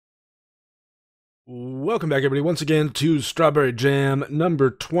Welcome back, everybody, once again to Strawberry Jam number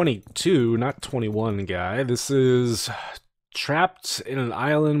 22, not 21, guy. This is Trapped in an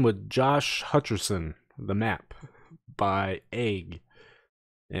Island with Josh Hutcherson, the map, by Egg.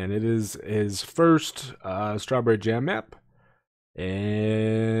 And it is his first Strawberry Jam map.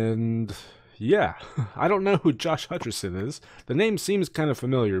 And yeah, I don't know who Josh Hutcherson is. The name seems kind of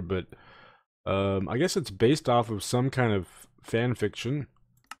familiar, but I guess it's based off of some kind of fan fiction.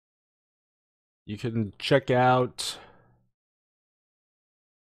 You can check out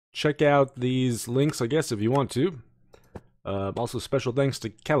these links, I guess, if you want to. Also, special thanks to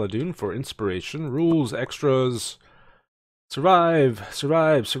Caladoon for inspiration. Rules, extras, survive,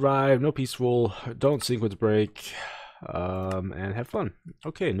 no peaceful, don't sequence break, and have fun.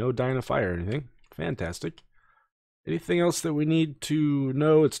 Okay, no dying of fire or anything. Fantastic. Anything else that we need to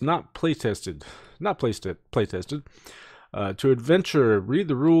know? It's not playtested. Not playtested. To adventure, read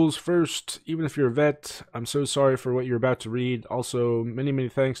the rules first, even if you're a vet. I'm so sorry for what you're about to read. Also, many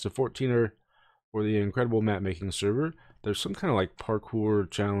thanks to 14er for the incredible map making server. There's some kind of like parkour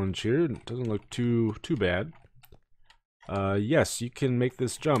challenge here. It doesn't look too bad. Yes, you can make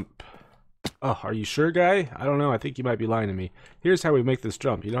this jump. Oh, are you sure, guy? I don't know. I think you might be lying to me. Here's how we make this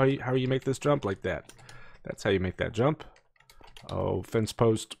jump. You know how you make this jump? Like that. That's how you make that jump. Oh, fence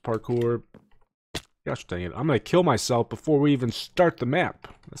post, parkour. Gosh dang it, I'm gonna kill myself before we even start the map.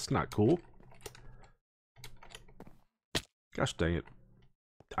 That's not cool. Gosh dang it.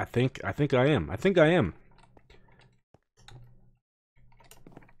 I think I am.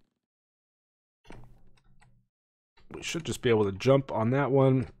 We should just be able to jump on that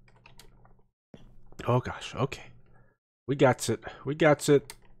one. Oh gosh, okay. We got it.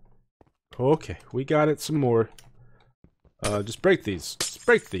 Okay, we got it some more. Just break these.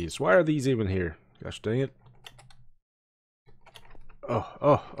 Why are these even here? Gosh dang it.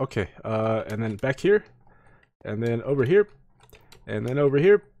 Oh, okay. And then back here. And then over here. And then over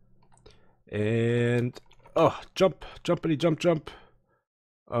here. And oh, jumpity jump.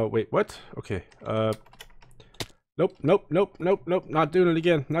 Oh, wait, what? Okay. Nope. Not doing it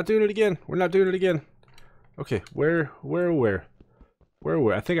again. We're not doing it again. Okay, where?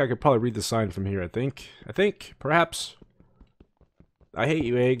 I think I could probably read the sign from here, I think, perhaps. I hate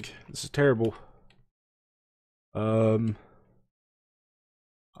you, Egg. This is terrible.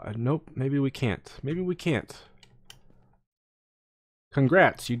 Nope, maybe we can't.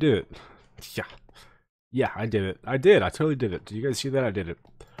 Congrats, you did it. Yeah, I did it. I totally did it. Did you guys see that? I did it.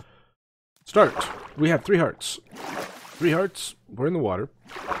 Start. We have 3 hearts. 3 hearts. We're in the water.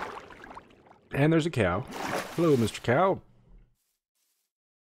 And there's a cow. Hello, Mr. Cow.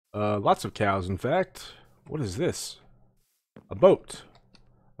 Lots of cows, in fact. What is this? A boat.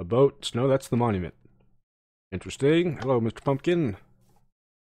 No, that's the monument. Interesting. Hello, Mr. Pumpkin.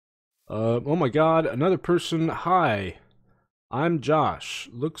 Oh my god, another person. Hi. I'm Josh.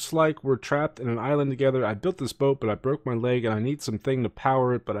 Looks like we're trapped in an island together. I built this boat, but I broke my leg and I need something to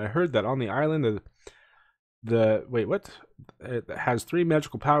power it, but I heard that on the island wait, what? It has 3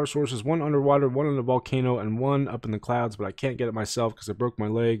 magical power sources, 1 underwater, 1 in a volcano, and 1 up in the clouds, but I can't get it myself because I broke my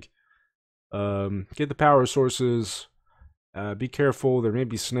leg. Get the power sources. Be careful, there may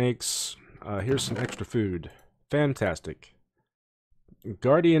be snakes. Here's some extra food. Fantastic.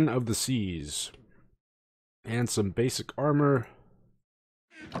 Guardian of the Seas. And some basic armor.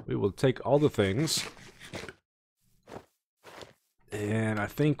 We will take all the things. And I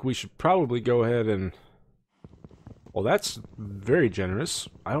think we should probably go ahead and... Well, that's very generous.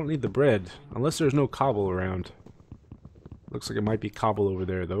 I don't need the bread, unless there's no cobble around. Looks like it might be cobble over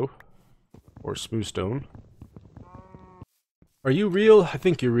there, though. Or smooth stone. Are you real? I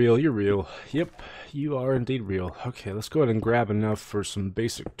think you're real. You're real. Yep, you are indeed real. Okay, let's go ahead and grab enough for some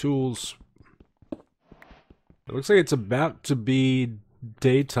basic tools. It looks like it's about to be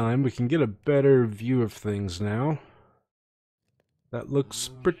daytime. We can get a better view of things now. That looks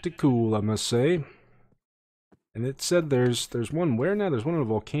pretty cool, I must say. And it said there's one where now? There's one in a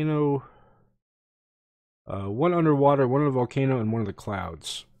volcano. 1 underwater, 1 in a volcano, and 1 in the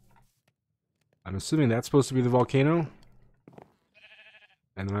clouds. I'm assuming that's supposed to be the volcano.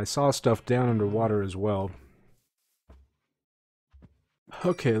 And then I saw stuff down underwater as well.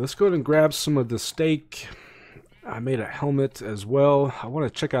 Okay, let's go ahead and grab some of the steak. I made a helmet as well. I want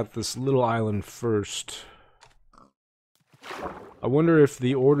to check out this little island first. I wonder if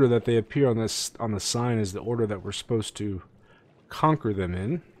the order that they appear on the sign is the order that we're supposed to conquer them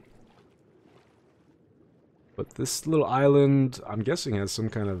in. But this little island, I'm guessing, has some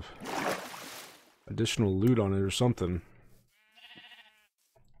kind of additional loot on it or something.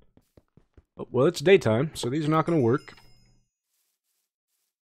 Well, it's daytime, so these are not going to work.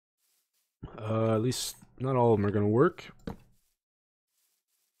 At least not all of them are gonna work.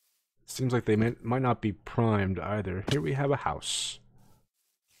 Seems like they might not be primed either. Here we have a house.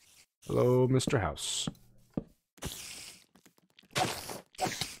 Hello, Mr. House.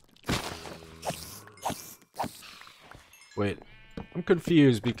 Wait, I'm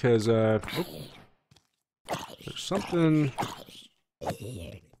confused because, there's something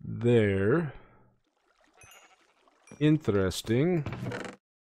there. Interesting.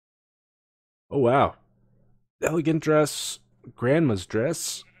 Oh, wow. Elegant dress, grandma's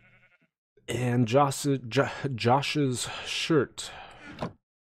dress, and Josh's shirt.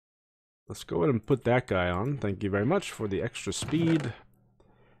 Let's go ahead and put that guy on. Thank you very much for the extra speed.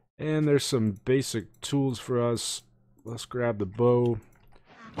 And there's some basic tools for us. Let's grab the bow.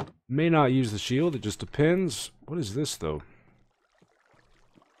 May not use the shield, it just depends. What is this, though?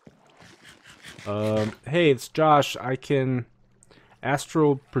 Hey, it's Josh. I can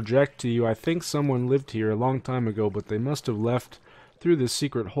astral project to you. I think someone lived here a long time ago, but they must have left through this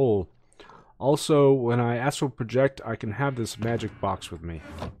secret hole. Also, when I astral project, I can have this magic box with me.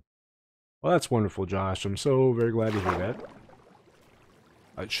 Well, that's wonderful, Josh. I'm so very glad to hear that.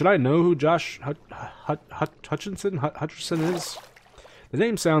 Should I know who Josh Hutcherson is? The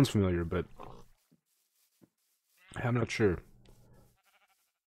name sounds familiar, but I'm not sure.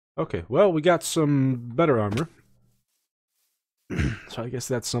 Okay, well, we got some better armor. So I guess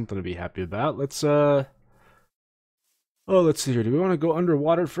that's something to be happy about. Let's, oh, let's see here. Do we want to go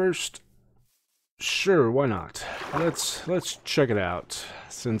underwater first? Sure, why not? Let's check it out.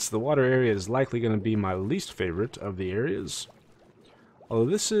 Since the water area is likely going to be my least favorite of the areas.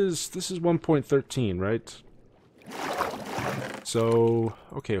 Although this is 1.13, right? So,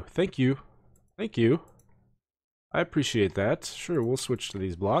 okay, thank you. Thank you. I appreciate that. Sure, we'll switch to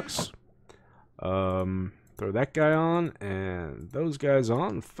these blocks. Throw that guy on, and those guys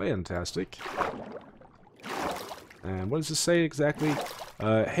on. Fantastic. And what does this say exactly?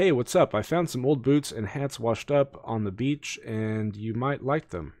 Hey, what's up? I found some old boots and hats washed up on the beach, and you might like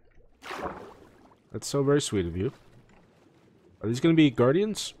them. That's so very sweet of you. Are these going to be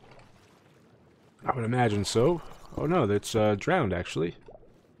guardians? I would imagine so. Oh no, that's drowned, actually.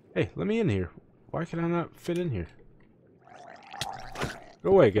 Hey, let me in here. Why can I not fit in here? Go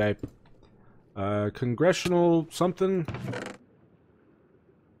away, guy. Congressional something?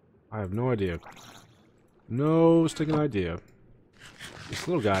 I have no idea. No sticking idea. This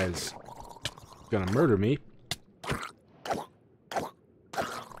little guy is gonna murder me.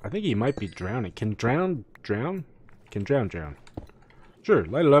 I think he might be drowning. Can drown? Can drown. Sure,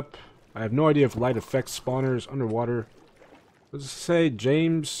 light it up. I have no idea if light affects spawners underwater. What does it say?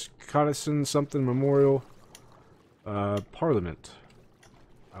 James Cottison something Memorial Parliament.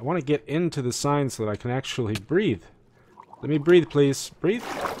 I want to get into the sign so that I can actually breathe. Let me breathe, please. Breathe?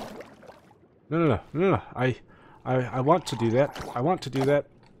 No. I want to do that. I want to do that.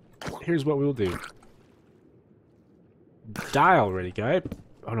 Here's what we'll do. Die already, guy.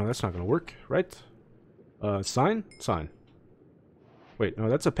 Oh no, that's not gonna work, right? Sign? Sign. Wait, no,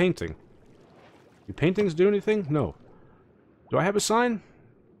 that's a painting. Do paintings do anything? No. Do I have a sign?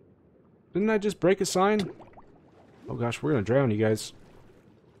 Didn't I just break a sign? Oh gosh, we're gonna drown, you guys.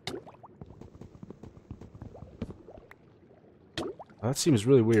 Oh, that seems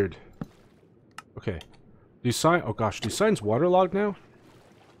really weird. Okay. Do sign? Oh gosh, do signs waterlogged now?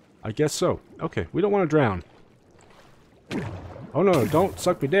 I guess so. Okay, we don't want to drown. Oh no, don't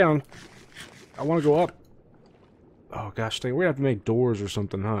suck me down. I want to go up. Oh gosh, dang, we're gonna have to make doors or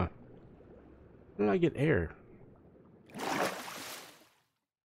something, huh? How did I get air?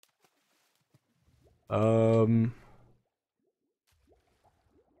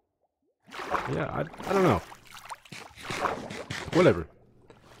 Yeah, I don't know. Whatever.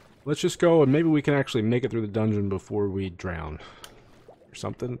 Let's just go and maybe we can actually make it through the dungeon before we drown. Or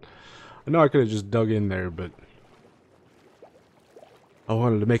something. I know I could have just dug in there, but I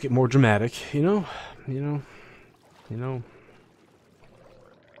wanted to make it more dramatic, you know?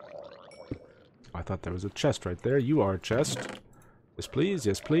 I thought there was a chest right there. You are a chest. Yes, please.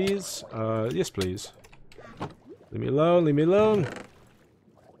 Yes, please. Yes, please. Leave me alone. Leave me alone.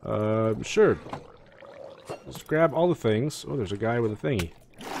 Sure. Just grab all the things. Oh, there's a guy with a thingy.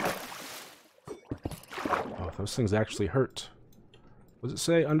 Oh, those things actually hurt. What does it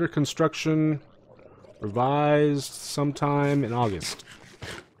say? Under construction. Revised sometime in August.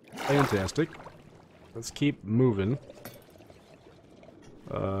 Fantastic. Let's keep moving.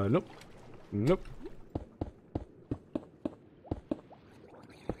 Nope. Nope.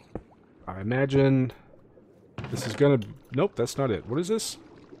 I imagine this is gonna... Nope, that's not it. What is this?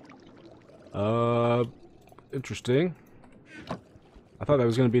 Interesting. I thought thought that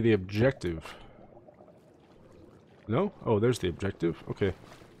was going to be the objective. No? Oh, there's the objective. Okay.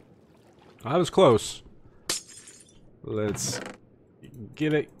 I was close. Let's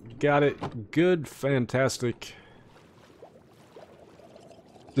get it. Got it. Good. Fantastic.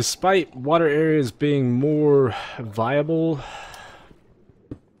 Despite water areas being more viable,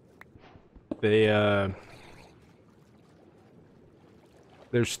 they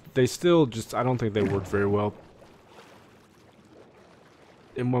still just, I don't think they work very well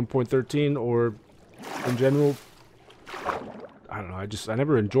in 1.13 or in general. I don't know, I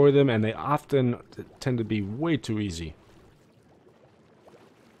never enjoy them, and they often tend to be way too easy.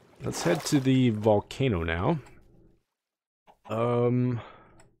 Let's head to the volcano now. I'm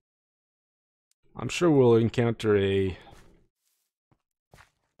sure we'll encounter an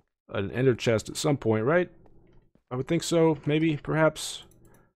ender chest at some point, right? I would think so, maybe, perhaps.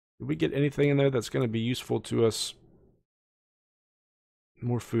 Did we get anything in there that's going to be useful to us?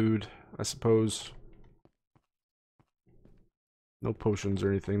 More food, I suppose. No potions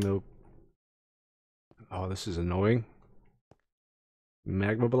or anything, though. Oh, this is annoying.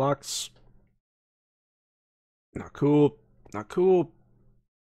 Magma blocks. Not cool. Not cool.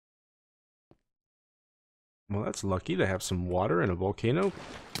 Well, that's lucky to have some water and a volcano.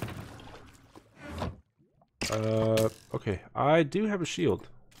 Okay. I do have a shield.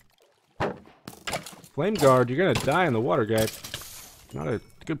 Flame guard, you're gonna die in the water, guy. Not a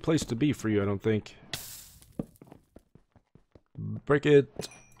good place to be for you, I don't think. Break it.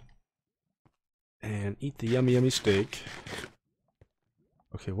 And eat the yummy, yummy steak.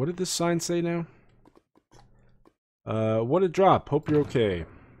 Okay, what did this sign say now? What a drop. Hope you're okay.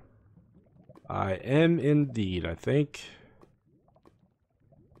 I am indeed, I think.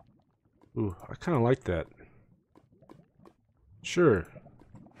 Ooh, I kind of like that. Sure.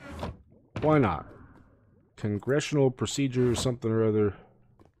 Why not? Congressional procedure or something or other.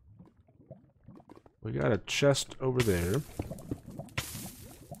 We got a chest over there.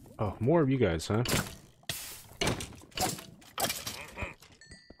 Oh, more of you guys, huh?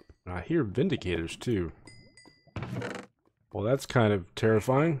 I hear Vindicators, too. Well, that's kind of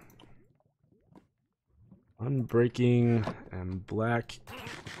terrifying. Unbreaking and black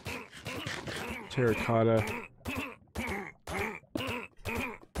terracotta.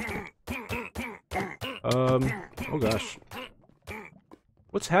 Oh gosh.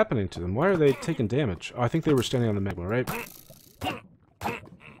 What's happening to them? Why are they taking damage? Oh, I think they were standing on the magma, right?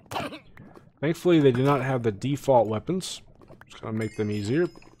 Thankfully, they do not have the default weapons. It's gonna make them easier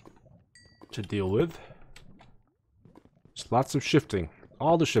to deal with. Just lots of shifting.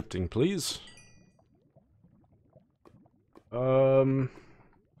 All the shifting, please. I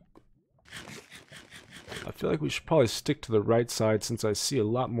feel like we should probably stick to the right side since I see a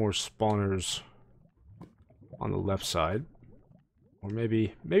lot more spawners on the left side. Or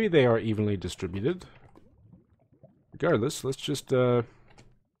maybe they are evenly distributed. Regardless, let's just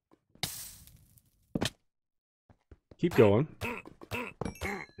keep going.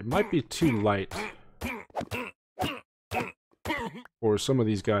 It might be too light for some of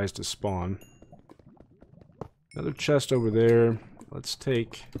these guys to spawn. Another chest over there. Let's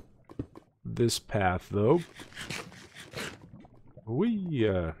take this path, though.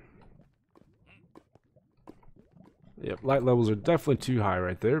 Yep, light levels are definitely too high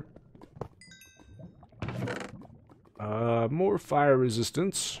right there. More fire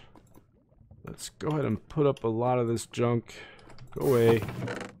resistance. Let's go ahead and put up a lot of this junk. Go away.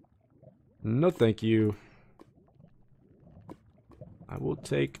 No, thank you. I will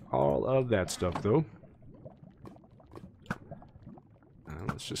take all of that stuff, though.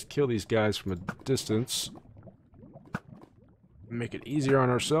 Let's just kill these guys from a distance. Make it easier on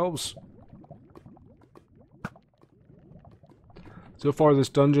ourselves. So far, this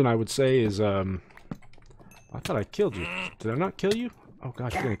dungeon, I would say, is, I thought I killed you. Did I not kill you? Oh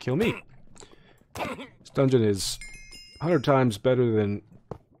gosh, you're gonna kill me. This dungeon is 100 times better than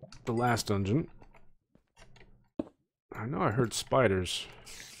the last dungeon. I know I heard spiders.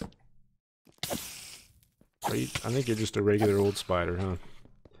 I think you're just a regular old spider, huh?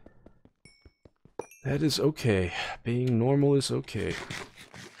 That is okay. Being normal is okay.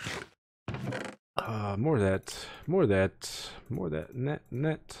 More of that. More of that. More of that.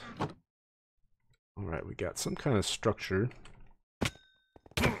 Net. Alright, we got some kind of structure.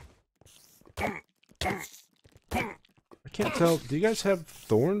 I can't tell. Do you guys have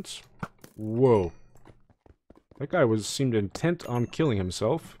thorns? Whoa. That guy seemed intent on killing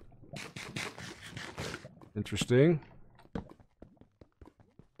himself. Interesting.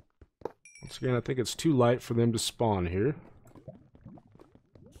 Once again, I think it's too light for them to spawn here.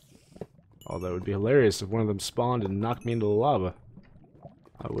 Although it would be hilarious if one of them spawned and knocked me into the lava.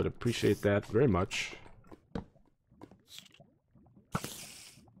 I would appreciate that very much.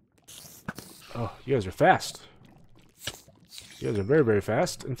 Oh, you guys are fast. You guys are very, very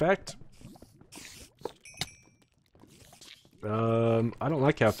fast, in fact. I don't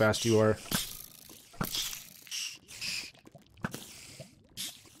like how fast you are.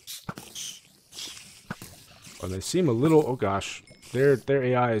 Oh, they seem a little... Oh gosh. Their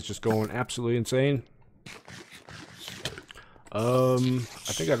AI is just going absolutely insane. I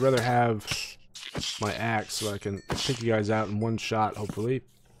think I'd rather have my axe so I can take you guys out in one shot, hopefully.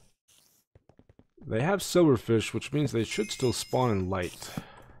 They have silverfish, which means they should still spawn in light.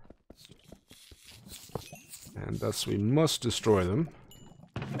 And thus we must destroy them.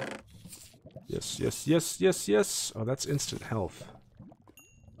 Yes, yes, yes, yes, yes. Oh, that's instant health.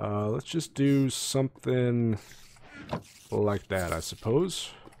 Let's just do something like that, I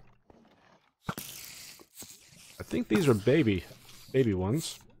suppose. I think these are baby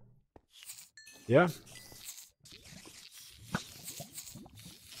ones. Yeah.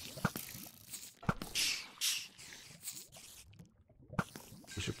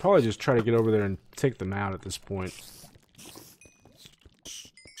 We should probably just try to get over there and take them out at this point.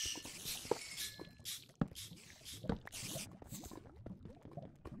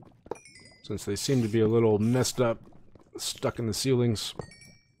 Since they seem to be a little messed up, stuck in the ceilings.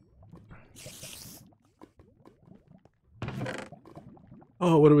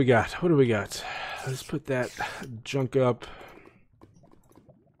 Oh, what do we got? What do we got? Let's put that junk up.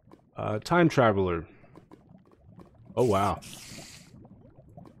 Time traveler. Oh, wow.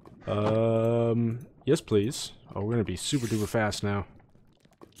 Yes, please. Oh, we're gonna be super duper fast now.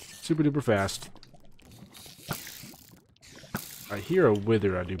 Super duper fast. I hear a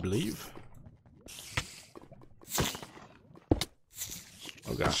wither, I do believe.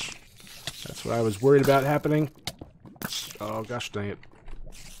 Oh gosh. That's what I was worried about happening. Oh gosh dang it.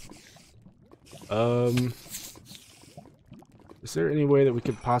 Is there any way that we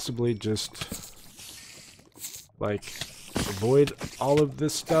could possibly just, like, avoid all of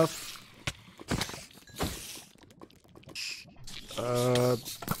this stuff?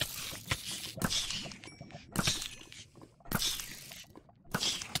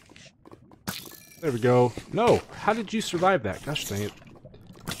 There we go. No! How did you survive that? Gosh dang it.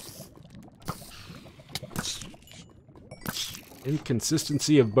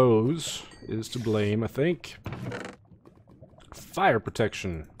 Inconsistency of bows is to blame, I think. Fire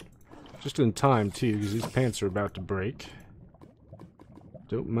protection. Just in time, too, because these pants are about to break.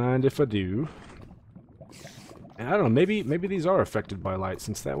 Don't mind if I do. And I don't know, maybe these are affected by light,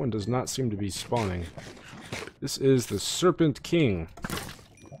 since that one does not seem to be spawning. This is the Serpent King.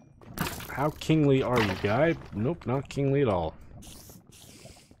 How kingly are you, guy? Nope, not kingly at all.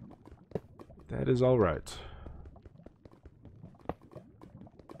 That is alright.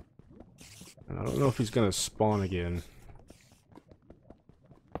 And I don't know if he's gonna spawn again.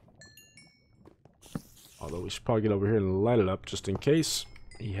 Although we should probably get over here and light it up just in case.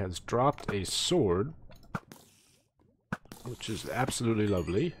 He has dropped a sword, which is absolutely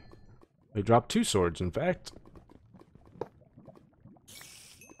lovely. He dropped 2 swords, in fact.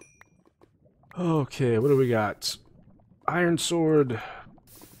 Okay, what do we got? Iron sword.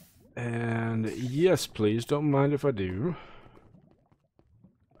 And yes, please, don't mind if I do.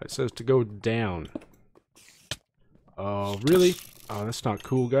 It says to go down. Oh, really? Oh, that's not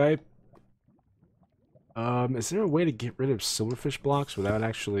cool, guy. Is there a way to get rid of silverfish blocks without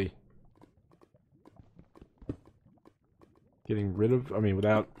actually getting rid of,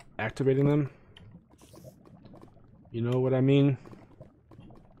 without activating them? You know what I mean?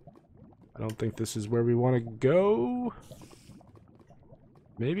 I don't think this is where we want to go.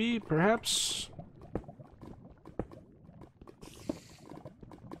 Maybe, perhaps?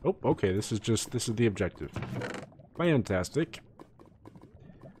 Oh, okay, this is the objective. Fantastic.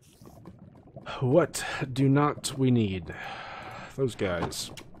 What do not we need? Those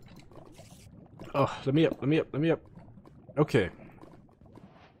guys. Oh, let me up, let me up, let me up. Okay.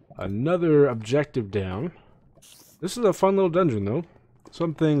 Another objective down. This is a fun little dungeon, though.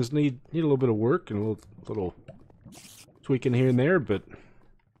 Some things need a little bit of work and a little tweaking here and there, but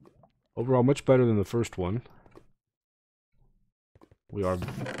overall much better than the first one. We are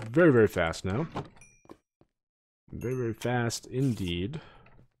very, very fast now. Very, very fast indeed.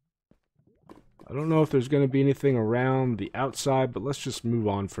 I don't know if there's going to be anything around the outside, but let's just move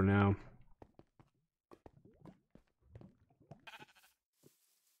on for now.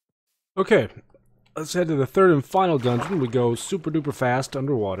 Okay, let's head to the third and final dungeon. We go super duper fast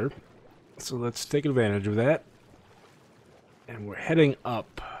underwater. So let's take advantage of that. And we're heading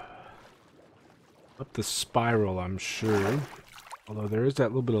up. Up the spiral, I'm sure. Although there is that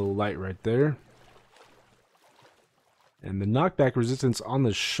little bit of light right there. And the knockback resistance on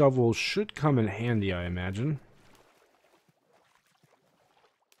the shovel should come in handy, I imagine.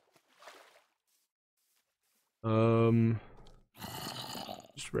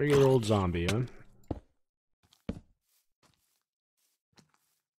 Just regular old zombie, huh?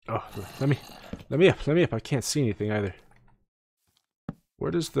 Oh, let me up. I can't see anything either.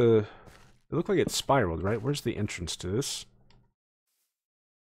 Where does the... It looked like it spiraled, right? Where's the entrance to this?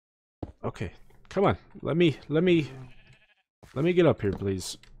 Okay, come on. Let me get up here,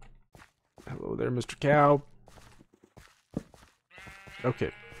 please. Hello there, Mr. Cow.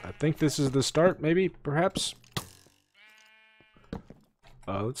 Okay, I think this is the start, maybe, perhaps.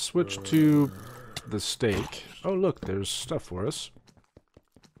 Let's switch to the steak. Oh, look, there's stuff for us.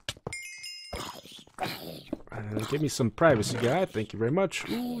 Give me some privacy, guy. Thank you very much.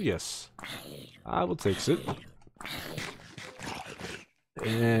 Ooh, yes. I will take it.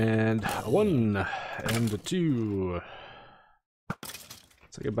 And a 1 and a 2.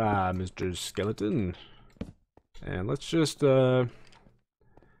 Say goodbye, Mr. Skeleton. And let's just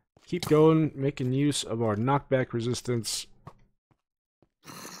keep going, making use of our knockback resistance.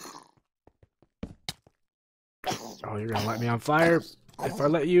 Oh, you're gonna light me on fire if I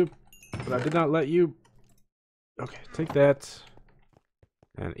let you, but I did not let you. Okay, take that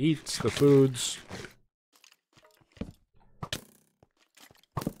and eat the foods.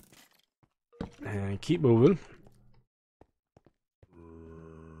 And keep moving.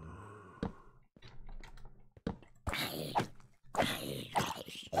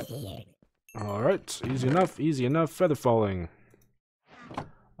 Alright, easy enough, easy enough. Feather falling.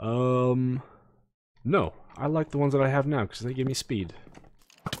 No. I like the ones that I have now because they give me speed.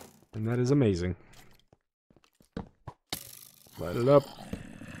 And that is amazing. Light it up.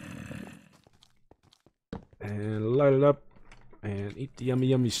 And light it up. And eat the yummy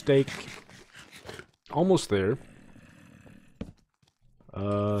yummy steak. Almost there.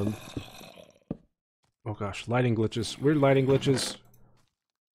 Oh gosh, lighting glitches. Weird lighting glitches.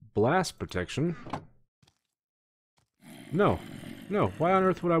 Blast protection. No. No, why on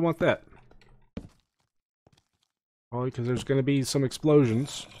earth would I want that? Probably because there's going to be some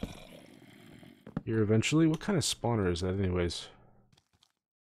explosions here eventually. What kind of spawner is that anyways?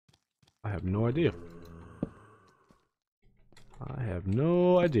 I have no idea. I have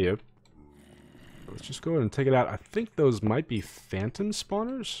no idea. Let's just go ahead and take it out. I think those might be phantom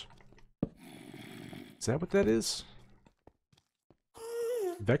spawners. Is that what that is?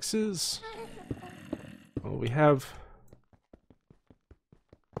 Vexes? Well, we have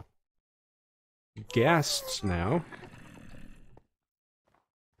ghasts now.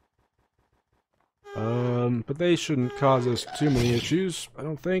 But they shouldn't cause us too many issues, I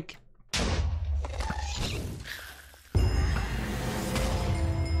don't think.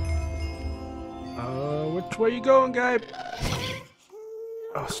 Which way you going, guy?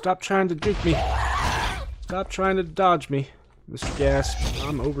 Oh, stop trying to juke me. Stop trying to dodge me, Mr. Gas.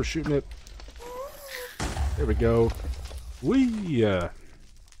 I'm overshooting it. There we go. Whee!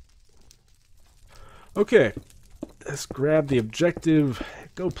 Okay. Let's grab the objective.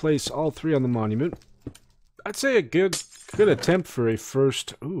 Go place all 3 on the monument. I'd say a good attempt for a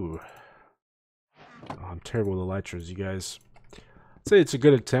first... Ooh. Oh, I'm terrible with elytras, you guys. I'd say it's a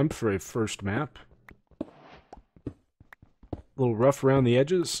good attempt for a first map. A little rough around the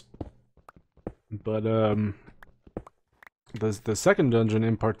edges. But, the second dungeon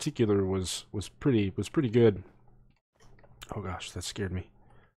in particular was pretty good. Oh gosh, that scared me.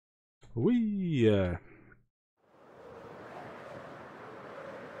 Whee!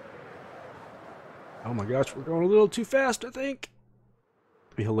 Oh my gosh, we're going a little too fast, I think.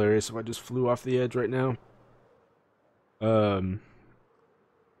 It'd be hilarious if I just flew off the edge right now.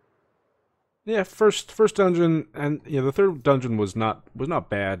 Yeah, first dungeon, and yeah, the third dungeon was not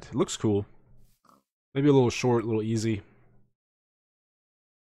bad. It looks cool. Maybe a little short, a little easy.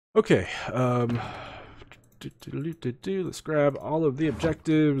 Okay, let's grab all of the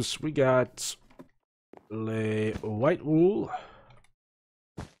objectives. We got white wool.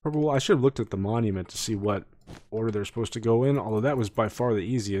 Purple wool. I should have looked at the monument to see what order they're supposed to go in, although that was by far the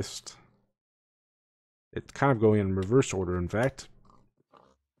easiest. It's kind of going in reverse order, in fact.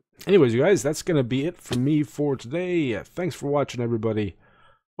 Anyways, you guys, that's going to be it from me for today. Thanks for watching, everybody.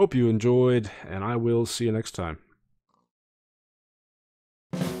 Hope you enjoyed, and I will see you next time.